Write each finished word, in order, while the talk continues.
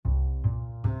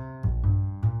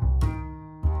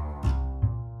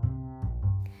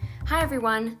Hi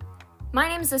everyone, my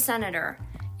name's the Senator,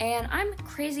 and I'm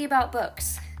crazy about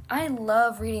books. I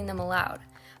love reading them aloud,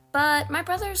 but my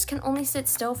brothers can only sit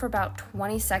still for about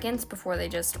 20 seconds before they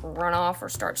just run off or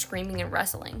start screaming and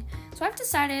wrestling. So I've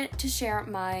decided to share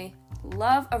my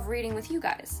love of reading with you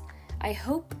guys. I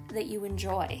hope that you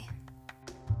enjoy.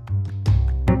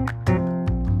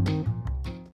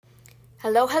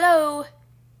 Hello!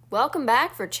 Welcome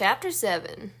back for Chapter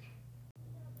 7.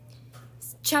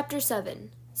 Chapter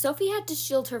 7. Sophie had to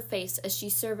shield her face as she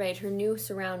surveyed her new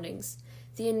surroundings.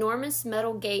 The enormous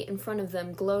metal gate in front of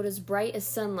them glowed as bright as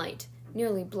sunlight,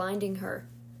 nearly blinding her.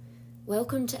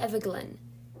 "Welcome to Everglen,"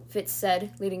 Fitz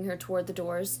said, leading her toward the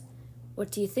doors. "What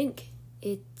do you think?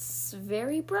 It's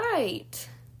very bright."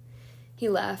 He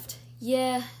laughed.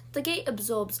 "Yeah, the gate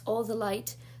absorbs all the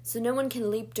light, so no one can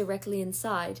leap directly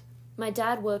inside. My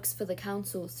dad works for the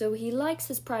council, so he likes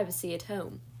his privacy at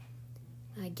home."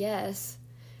 "I guess."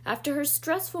 After her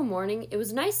stressful morning, it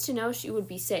was nice to know she would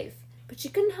be safe, but she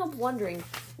couldn't help wondering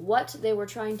what they were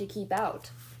trying to keep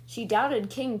out. She doubted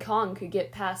King Kong could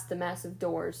get past the massive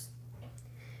doors.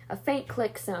 A faint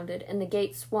click sounded, and the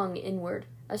gate swung inward.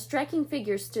 A striking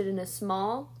figure stood in a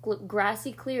small,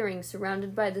 grassy clearing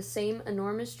surrounded by the same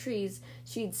enormous trees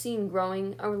she'd seen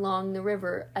growing along the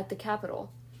river at the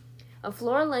capital. A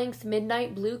floor-length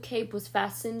midnight blue cape was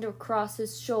fastened across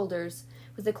his shoulders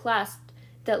with a clasp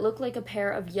that looked like a pair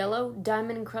of yellow,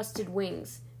 diamond-encrusted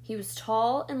wings. He was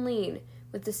tall and lean,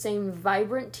 with the same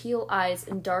vibrant teal eyes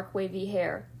and dark wavy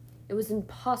hair. It was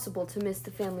impossible to miss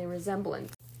the family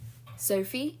resemblance.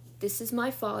 "Sophie, this is my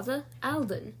father,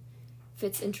 Alden,"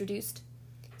 Fitz introduced.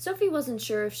 Sophie wasn't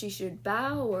sure if she should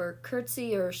bow or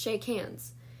curtsy or shake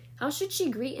hands. How should she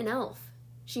greet an elf?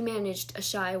 She managed a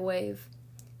shy wave.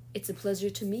 "It's a pleasure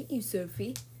to meet you,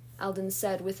 Sophie," Alden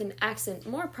said with an accent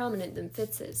more prominent than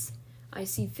Fitz's. "I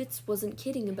see Fitz wasn't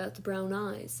kidding about the brown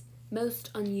eyes.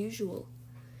 Most unusual."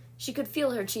 She could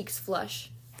feel her cheeks flush.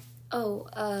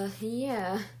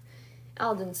 Yeah."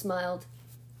 Alden smiled.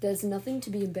 "There's nothing to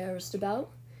be embarrassed about.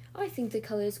 I think the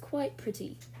color's quite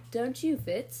pretty. Don't you,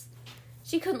 Fitz?"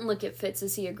 She couldn't look at Fitz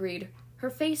as he agreed. Her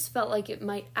face felt like it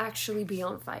might actually be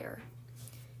on fire.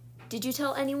 "Did you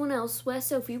tell anyone else where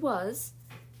Sophie was?"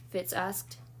 Fitz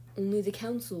asked. "Only the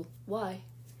council. Why?"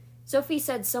 "Sophie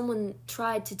said someone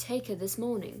tried to take her this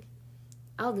morning."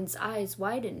 Alden's eyes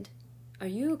widened. "Are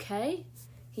you okay?"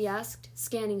 he asked,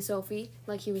 scanning Sophie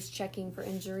like he was checking for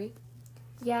injury.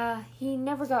 "Yeah, he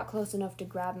never got close enough to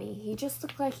grab me. He just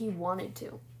looked like he wanted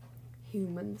to."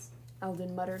 "Humans,"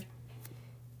 Alden muttered.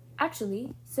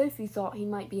 "Actually, Sophie thought he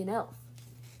might be an elf,"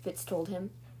 Fitz told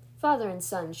him. Father and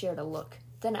son shared a look.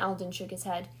 Then Alden shook his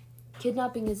head.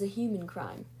 "Kidnapping is a human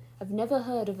crime. I've never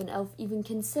heard of an elf even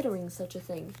considering such a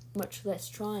thing, much less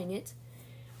trying it.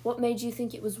 What made you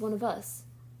think it was one of us?"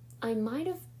 "I might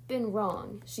have been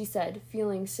wrong," she said,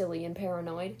 feeling silly and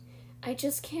paranoid. "I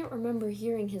just can't remember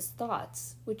hearing his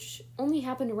thoughts, which only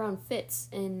happened around Fitz,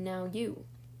 and now you."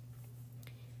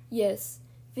 "Yes,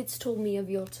 Fitz told me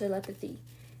of your telepathy."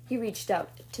 He reached out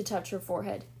to touch her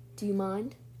forehead. "Do you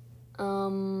mind?"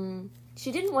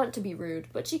 She didn't want to be rude,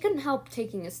 but she couldn't help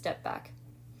taking a step back.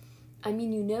 "I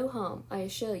mean you no harm, I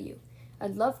assure you.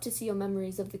 I'd love to see your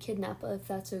memories of the kidnapper, if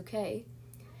that's okay."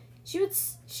 She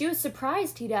was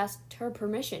surprised he'd asked her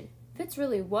permission. Fitz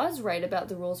really was right about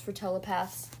the rules for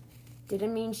telepaths.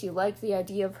 Didn't mean she liked the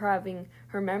idea of having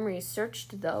her memories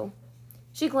searched, though.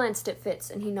 She glanced at Fitz,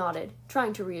 and he nodded,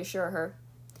 trying to reassure her.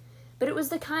 But it was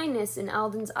the kindness in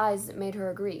Alden's eyes that made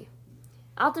her agree.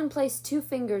 Alden placed 2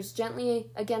 fingers gently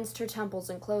against her temples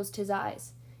and closed his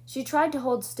eyes. She tried to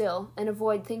hold still and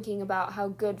avoid thinking about how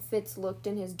good Fitz looked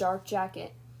in his dark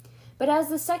jacket. But as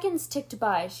the seconds ticked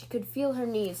by, she could feel her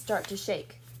knees start to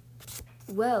shake.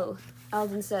 "Well,"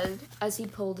 Alden said as he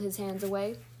pulled his hands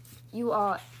away, "you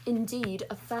are indeed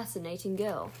a fascinating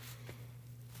girl."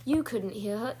 "You couldn't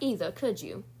hear her either, could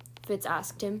you?" Fitz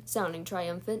asked him, sounding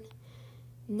triumphant.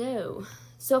 "No."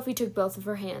 Sophie took both of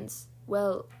her hands.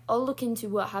 "Well, I'll look into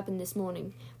what happened this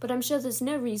morning, but I'm sure there's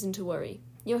no reason to worry.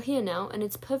 You're here now, and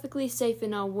it's perfectly safe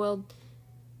in our world."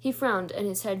 He frowned, and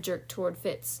his head jerked toward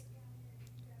Fitz.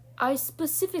 "I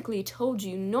specifically told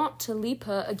you not to leap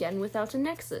her again without a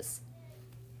nexus."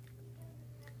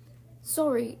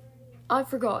 "Sorry, I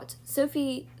forgot.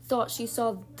 Sophie thought she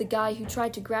saw the guy who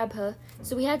tried to grab her,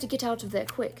 so we had to get out of there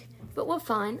quick. But we're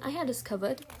fine. I had us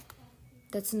covered."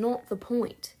 "That's not the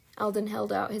point." Alden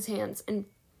held out his hands, and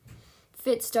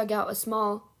Fitz dug out a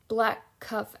small black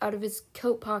cuff out of his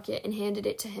coat pocket and handed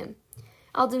it to him.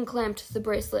 Alden clamped the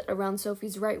bracelet around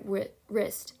Sophie's right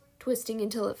wrist, twisting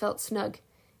until it felt snug.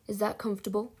 "Is that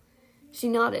comfortable?" She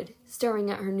nodded,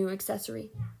 staring at her new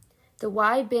accessory. The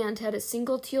wide band had a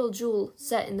single teal jewel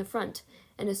set in the front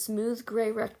and a smooth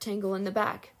gray rectangle in the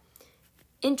back.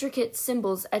 Intricate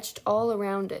symbols etched all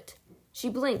around it. She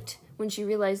blinked when she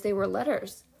realized they were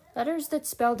letters that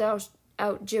spelled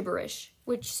out gibberish,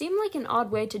 which seemed like an odd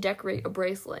way to decorate a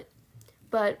bracelet.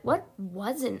 But what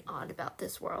wasn't odd about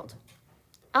this world?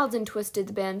 Alden twisted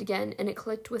the band again, and it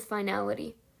clicked with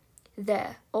finality.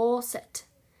 There, all set.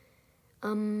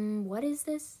 What is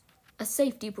this? A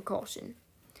safety precaution.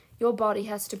 Your body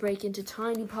has to break into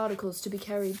tiny particles to be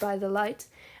carried by the light,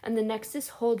 and the Nexus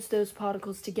holds those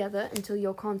particles together until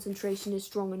your concentration is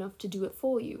strong enough to do it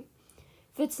for you.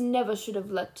 Fitz never should have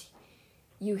let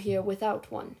you here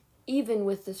without one, even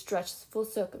with the stressful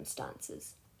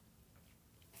circumstances.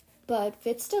 But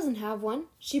Fitz doesn't have one.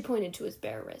 She pointed to his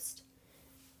bare wrist.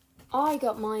 I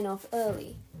got mine off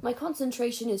early. My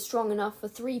concentration is strong enough for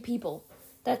 3 people.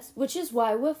 Which is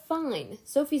why we're fine.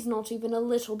 Sophie's not even a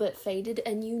little bit faded,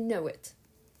 and you know it.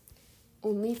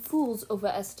 Only fools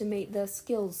overestimate their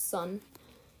skills, son.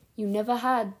 You never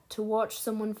had to watch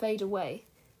someone fade away.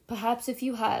 Perhaps if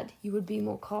you had, you would be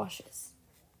more cautious.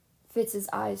 Fitz's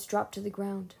eyes dropped to the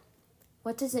ground.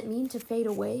 What does it mean to fade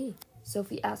away?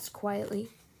 Sophie asked quietly.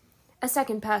 A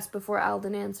second passed before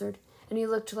Alden answered, and he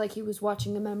looked like he was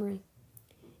watching a memory.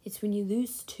 It's when you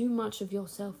lose too much of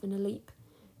yourself in a leap.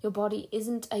 Your body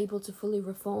isn't able to fully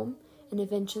reform, and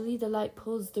eventually the light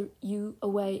pulls you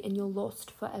away and you're lost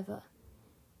forever.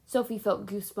 Sophie felt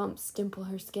goosebumps dimple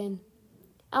her skin.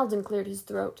 Alden cleared his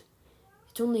throat.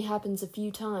 It only happens a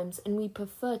few times, and we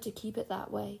prefer to keep it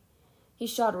that way. He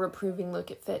shot a reproving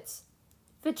look at Fitz.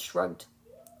 Fitz shrugged.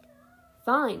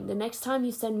 Fine, the next time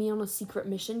you send me on a secret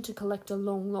mission to collect a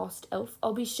long-lost elf,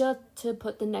 I'll be sure to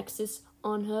put the Nexus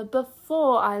on her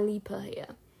before I leap her here.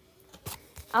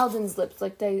 Alden's lips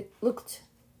looked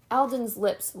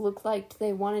like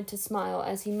they wanted to smile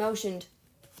as he motioned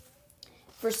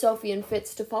for Sophie and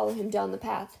Fitz to follow him down the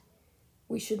path.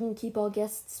 We shouldn't keep our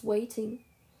guests waiting.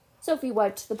 Sophie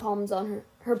wiped the palms on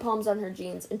her palms on her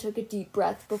jeans and took a deep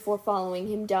breath before following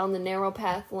him down the narrow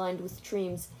path lined with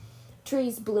trees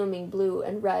blooming blue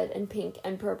and red and pink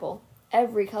and purple,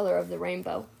 every color of the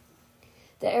rainbow.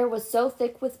 The air was so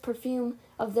thick with perfume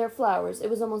of their flowers it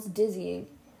was almost dizzying.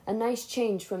 A nice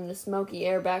change from the smoky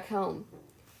air back home.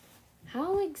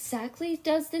 How exactly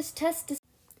does this test?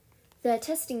 They're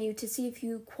testing you to see if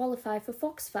you qualify for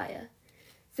Foxfire.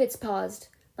 Fitz paused,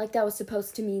 like that was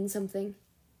supposed to mean something.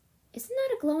 Isn't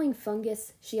that a glowing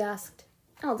fungus? She asked.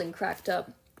 Alden cracked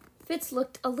up. Fitz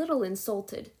looked a little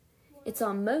insulted. It's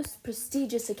our most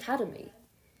prestigious academy.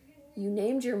 You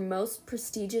named your most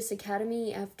prestigious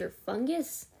academy after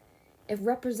fungus? It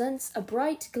represents a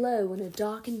bright glow in a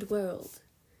darkened world.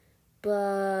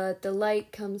 But the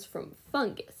light comes from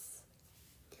fungus.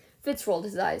 Fitz rolled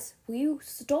his eyes. Will you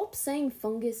stop saying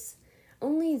fungus?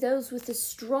 Only those with the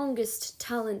strongest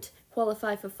talent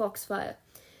qualify for Foxfire.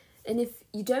 And if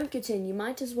you don't get in, you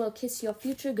might as well kiss your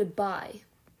future goodbye.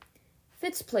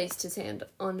 Fitz placed his hand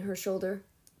on her shoulder.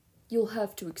 You'll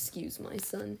have to excuse my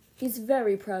son. He's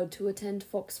very proud to attend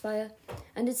Foxfire,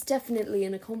 and it's definitely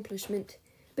an accomplishment.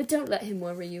 But don't let him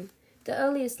worry you. The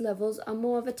earliest levels are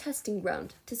more of a testing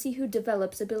ground to see who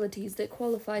develops abilities that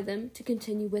qualify them to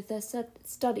continue with their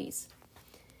studies.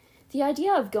 The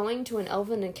idea of going to an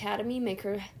elven academy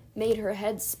made her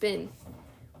head spin.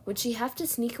 Would she have to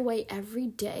sneak away every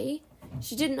day?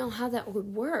 She didn't know how that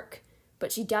would work,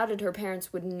 but she doubted her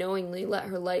parents would knowingly let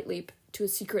her light leap to a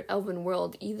secret elven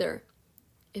world either,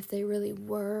 if they really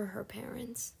were her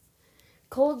parents.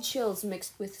 Cold chills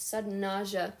mixed with sudden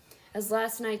nausea as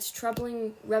last night's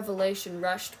troubling revelation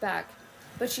rushed back,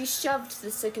 but she shoved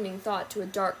the sickening thought to a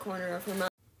dark corner of her mind.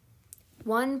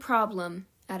 One problem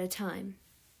at a time.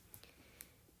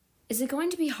 Is it going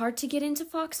to be hard to get into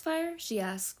Foxfire? She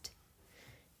asked.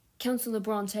 Councillor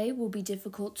Bronte will be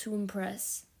difficult to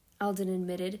impress, Alden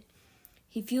admitted.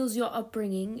 He feels your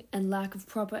upbringing and lack of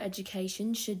proper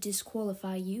education should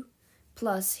disqualify you.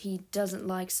 Plus, he doesn't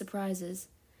like surprises.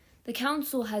 The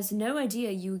council has no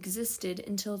idea you existed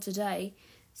until today,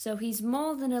 so he's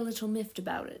more than a little miffed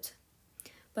about it.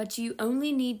 But you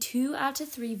only need 2 out of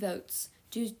 3 votes.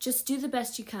 Just do the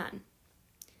best you can.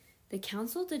 The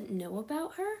council didn't know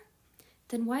about her?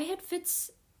 Then why did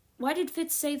Fitz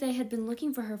say they had been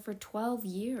looking for her for 12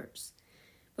 years?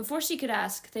 Before she could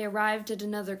ask, they arrived at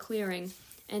another clearing,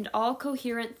 and all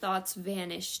coherent thoughts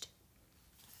vanished.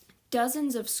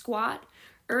 Dozens of squat,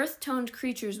 earth-toned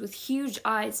creatures with huge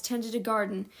eyes tended a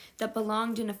garden that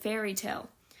belonged in a fairy tale.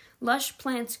 Lush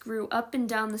plants grew up and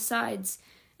down the sides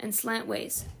and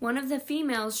slantways. One of the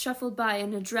females shuffled by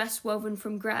in a dress woven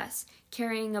from grass,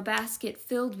 carrying a basket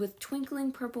filled with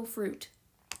twinkling purple fruit.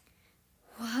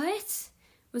 What?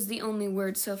 Was the only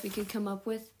word Sophie could come up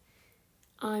with.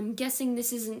 I'm guessing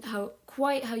this isn't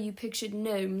quite how you pictured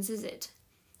gnomes, is it?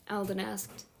 Alden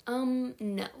asked.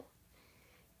 No.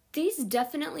 These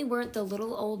definitely weren't the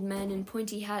little old men in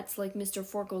pointy hats like Mr.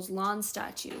 Forkel's lawn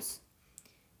statues.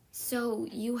 So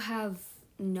you have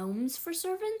gnomes for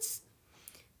servants?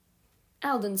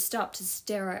 Alden stopped to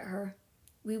stare at her.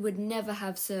 We would never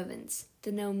have servants.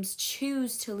 The gnomes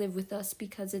choose to live with us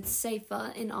because it's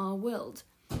safer in our world.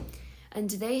 And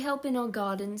they help in our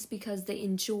gardens because they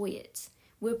enjoy it.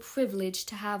 We're privileged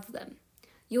to have them.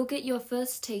 You'll get your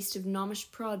first taste of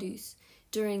gnomish produce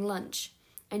during lunch,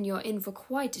 and you're in for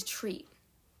quite a treat.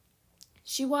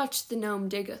 She watched the gnome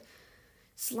dig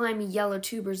slimy yellow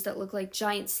tubers that looked like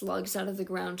giant slugs out of the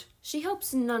ground. She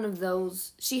hoped none of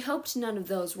those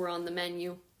were on the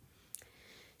menu.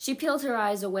 She peeled her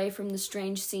eyes away from the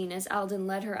strange scene as Alden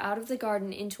led her out of the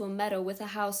garden into a meadow with a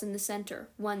house in the center,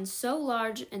 one so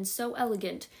large and so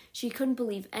elegant she couldn't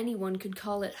believe anyone could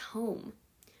call it home.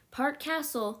 Part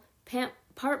castle,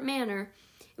 part manor,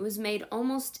 it was made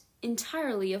almost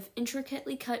entirely of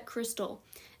intricately cut crystal,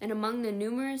 and among the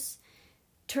numerous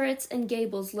turrets and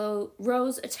gables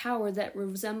rose a tower that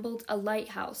resembled a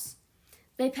lighthouse.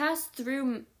 They passed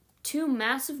through 2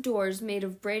 massive doors made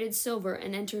of braided silver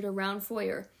and entered a round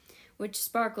foyer, which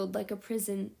sparkled like a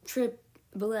prism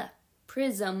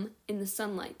in the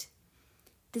sunlight.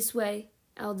 This way,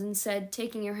 Alden said,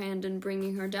 taking her hand and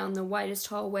bringing her down the widest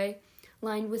hallway,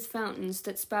 lined with fountains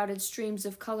that spouted streams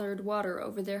of colored water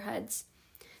over their heads.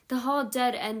 The hall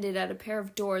dead ended at a pair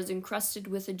of doors encrusted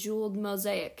with a jeweled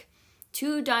mosaic,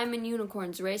 2 diamond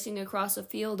unicorns racing across a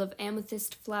field of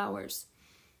amethyst flowers.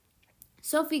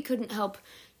 Sophie couldn't help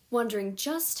wondering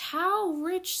just how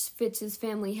rich Fitz's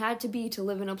family had to be to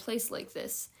live in a place like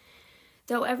this.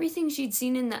 Though everything she'd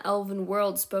seen in the elven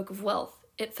world spoke of wealth,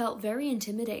 it felt very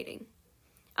intimidating.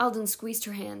 Alden squeezed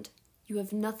her hand. You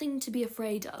have nothing to be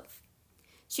afraid of.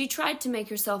 She tried to make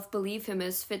herself believe him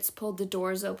as Fitz pulled the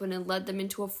doors open and led them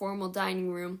into a formal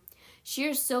dining room.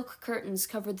 Sheer silk curtains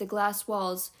covered the glass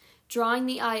walls, drawing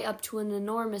the eye up to an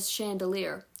enormous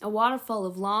chandelier, a waterfall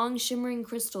of long, shimmering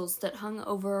crystals that hung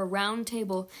over a round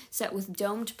table set with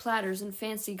domed platters and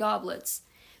fancy goblets.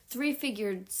 3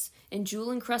 figures in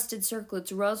jewel-encrusted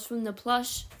circlets rose from the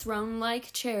plush,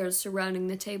 throne-like chairs surrounding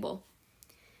the table.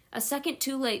 A second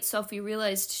too late, Sophie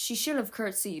realized she should have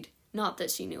curtsied, not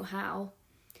that she knew how.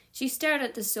 She stared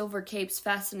at the silver capes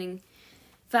fastened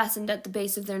at the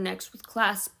base of their necks with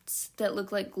clasps that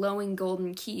looked like glowing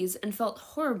golden keys, and felt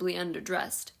horribly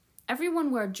underdressed.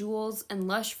 Everyone wore jewels and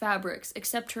lush fabrics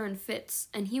except her and Fitz,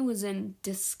 and he was in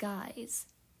disguise.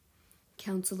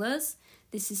 Counselors,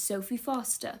 this is Sophie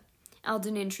Foster,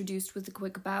 Alden introduced with a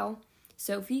quick bow.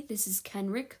 Sophie, this is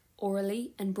Kenrick,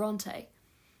 Aurelie, and Bronte.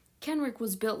 Kenrick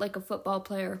was built like a football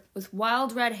player, with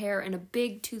wild red hair and a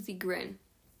big toothy grin.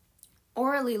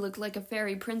 Aurelie looked like a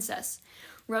fairy princess,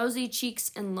 rosy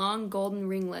cheeks and long golden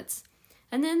ringlets.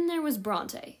 And then there was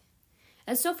Bronte.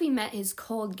 As Sophie met his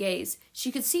cold gaze,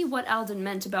 she could see what Alden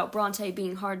meant about Bronte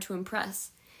being hard to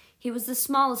impress. He was the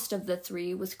smallest of the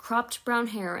 3, with cropped brown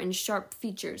hair and sharp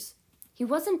features. He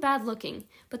wasn't bad-looking,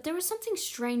 but there was something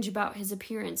strange about his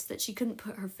appearance that she couldn't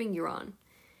put her finger on.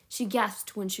 She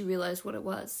gasped when she realized what it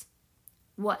was.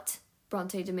 What?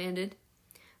 Bronte demanded.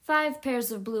 5 pairs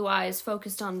of blue eyes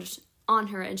focused on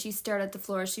her, and she stared at the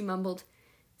floor as she mumbled,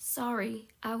 Sorry,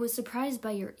 I was surprised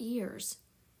by your ears.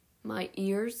 My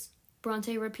ears?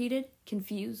 Bronte repeated,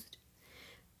 confused.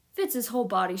 Fitz's whole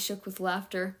body shook with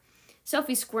laughter.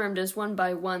 Sophie squirmed as one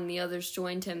by one the others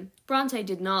joined him. Bronte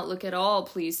did not look at all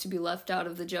pleased to be left out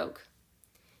of the joke.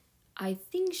 I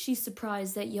think she's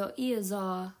surprised that your ears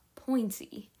are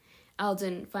pointy,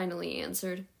 Alden finally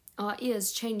answered. Our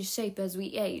ears change shape as we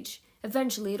age.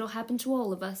 Eventually it'll happen to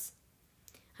all of us.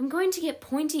 I'm going to get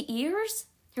pointy ears?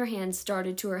 Her hands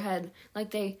started to her head,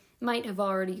 like they might have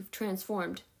already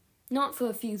transformed. Not for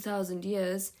a few thousand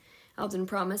years, Alden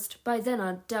promised. By then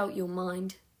I doubt you'll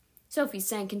mind. Sophie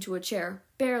sank into a chair,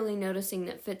 barely noticing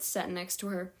that Fitz sat next to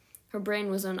her. Her brain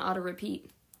was on auto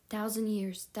repeat. 1,000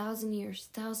 years, 1,000 years,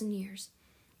 1,000 years.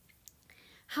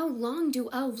 How long do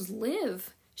elves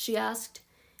live? She asked.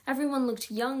 Everyone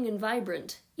looked young and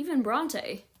vibrant, even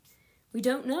Bronte. We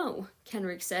don't know,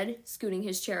 Kenrick said, scooting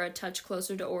his chair a touch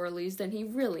closer to Aurelie's than he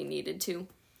really needed to.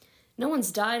 No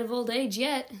one's died of old age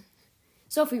yet.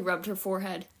 Sophie rubbed her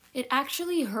forehead. It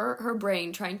actually hurt her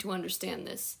brain trying to understand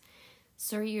this.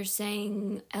 So you're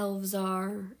saying elves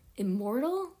are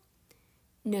immortal?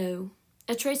 No.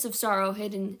 A trace of sorrow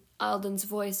hid in Alden's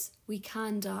voice. We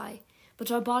can die,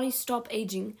 but our bodies stop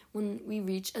aging when we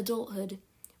reach adulthood.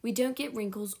 We don't get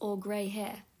wrinkles or gray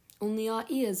hair. only our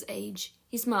ears age.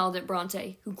 He smiled at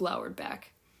Bronte, who glowered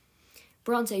back.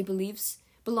 Bronte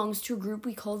belongs to a group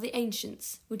we call the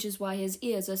Ancients, which is why his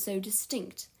ears are so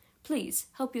distinct. Please,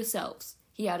 help yourselves,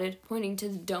 he added, pointing to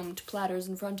the domed platters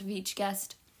in front of each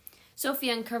guest. Sophie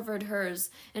uncovered hers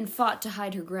and fought to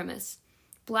hide her grimace.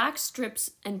 Black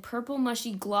strips and purple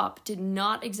mushy glop did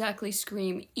not exactly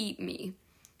scream, "Eat me."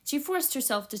 She forced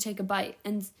herself to take a bite,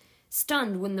 and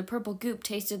stunned when the purple goop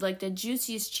tasted like the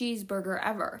juiciest cheeseburger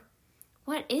ever.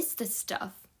 What is this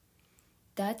stuff?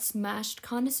 That's mashed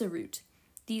conisa root.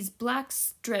 These black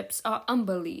strips are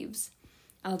umber leaves,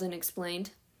 Alden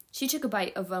explained. She took a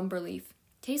bite of umber leaf.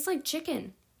 Tastes like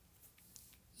chicken.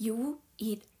 You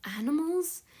eat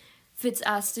animals? Fitz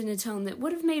asked in a tone that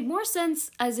would have made more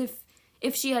sense as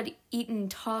if she had eaten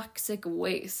toxic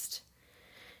waste.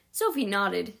 Sophie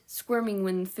nodded, squirming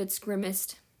when Fitz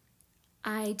grimaced.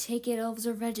 I take it elves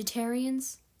are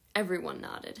vegetarians? Everyone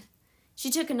nodded. She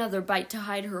took another bite to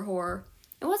hide her horror.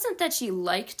 It wasn't that she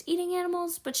liked eating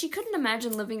animals, but she couldn't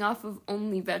imagine living off of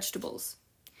only vegetables.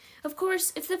 Of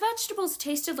course, if the vegetables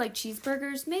tasted like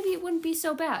cheeseburgers, maybe it wouldn't be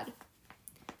so bad.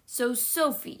 So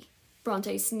Sophie,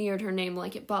 Bronte sneered her name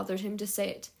like it bothered him to say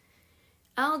it.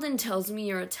 Alden tells me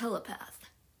you're a telepath.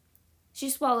 She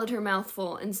swallowed her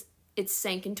mouthful and it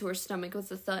sank into her stomach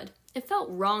with a thud. It felt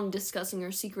wrong discussing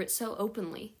her secret so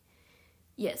openly.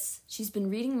 Yes, she's been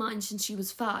reading minds since she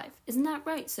was 5. Isn't that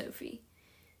right, Sophie?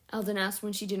 Alden asked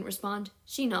when she didn't respond.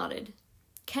 She nodded.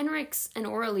 Kenric's and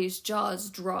Aurelie's jaws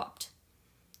dropped.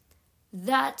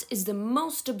 That is the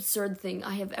most absurd thing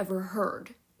I have ever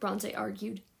heard, Bronte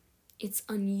argued. It's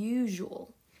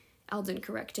unusual, Alden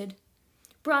corrected.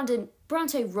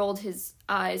 Bronte rolled his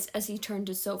eyes as he turned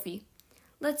to Sophie.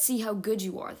 Let's see how good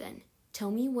you are, then.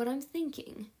 Tell me what I'm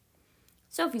thinking.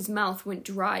 Sophie's mouth went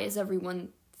dry as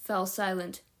everyone fell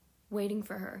silent, waiting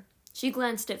for her. She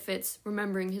glanced at Fitz,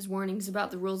 remembering his warnings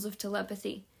about the rules of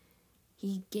telepathy.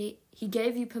 He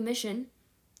gave you permission,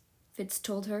 Fitz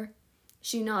told her.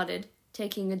 She nodded,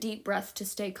 taking a deep breath to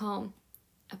stay calm.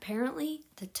 Apparently,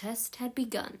 the test had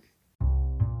begun.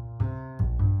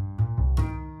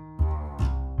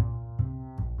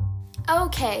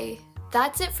 Okay,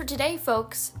 that's it for today,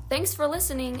 folks. Thanks for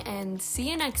listening, and see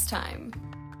you next time.